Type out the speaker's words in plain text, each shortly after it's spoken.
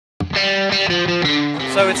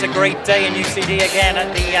So it's a great day in UCD again at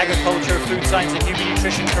the Agriculture, Food Science and Human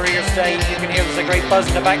Nutrition Careers Day. You can hear there's a great buzz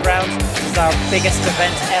in the background. This is our biggest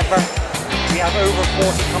event ever. We have over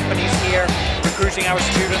 40 companies here recruiting our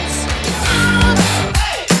students.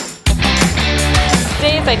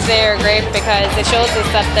 Days like today are great because it shows us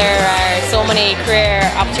that there are so many career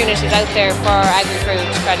opportunities out there for agri-food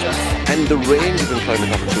graduates. And the range of employment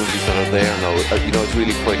opportunities that are there now, it's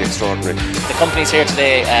really quite extraordinary. The companies here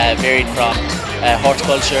today varied from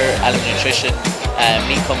horticulture, animal nutrition,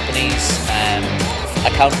 meat companies,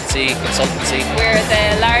 accountancy, consultancy. We're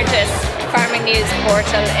the largest farming news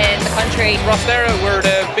portal in the country. Rostera, we're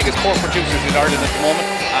the biggest pork producers in Ireland at the moment,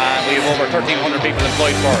 and we have over 1,300 people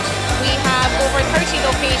employed for us. We have over 30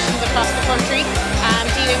 locations across the country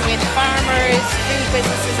dealing with farmers, food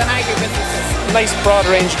businesses and agri-businesses. Nice broad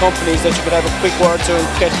range companies that you could have a quick word to and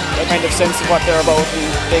get a kind of sense of what they're about, and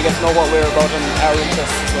they get to know what we're about and our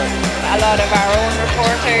interests as well. A lot of our own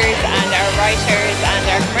reporters and our writers and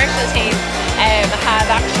our commercial team have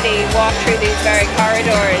actually walked through these very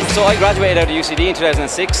corridors. So I graduated out of UCD in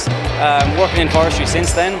 2006, working in forestry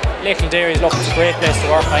since then. Lakeland Dairies, look, it's a great place to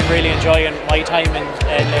work. I'm really enjoying my time in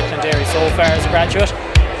Lakeland Dairies so far as a graduate.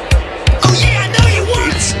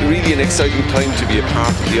 It's really an exciting time to be a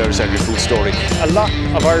part of the Irish agri-food story. A lot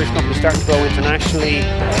of Irish companies start to grow internationally.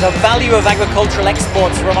 The value of agricultural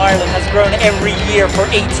exports from Ireland has grown every year for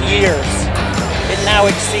 8 years. It now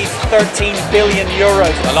exceeds 13 billion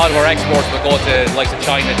euros. A lot of our exports will go to the likes of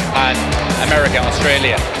China, Japan, America,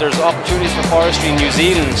 Australia. There's opportunities for forestry in New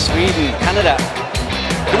Zealand, Sweden, Canada.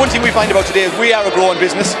 The one thing we find about today is we are a growing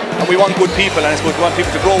business and we want good people, and I suppose we want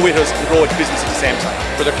people to grow with us and grow the business at the same time.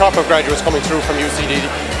 For the crop of graduates coming through from UCD,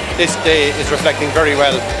 this day is reflecting very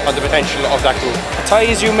well on the potential of that group. The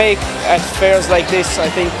ties you make at fairs like this, I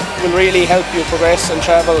think, will really help you progress and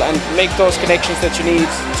travel and make those connections that you need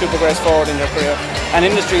to progress forward in your career. And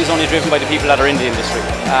industry is only driven by the people that are in the industry.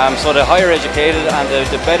 So the higher educated and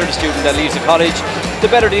the better the student that leaves the college, the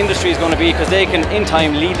better the industry is going to be, because they can in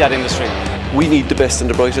time lead that industry. We need the best and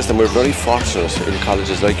the brightest, and we're very fortunate in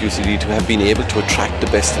colleges like UCD to have been able to attract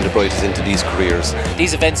the best and the brightest into these careers.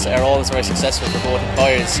 These events are always very successful for both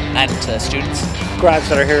employers and students.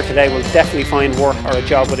 Grads that are here today will definitely find work or a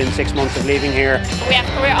job within 6 months of leaving here. We have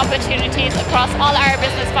career opportunities across all our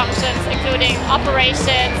business functions, including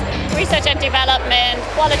operations, research and development,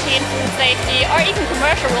 quality and food safety, or even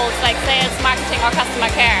commercial roles like sales, marketing or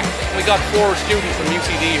customer care. We got 4 students from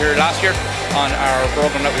UCD here last year on our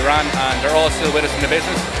program that we ran, and they're all still with us in the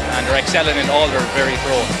business and they're excelling in all their various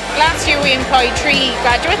roles. Last year we employed 3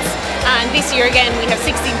 graduates, and this year again we have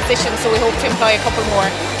 16 positions, so we hope to employ a couple more.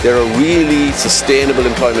 There are really sustainable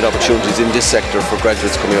employment opportunities in this sector for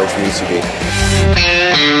graduates coming out from UCD.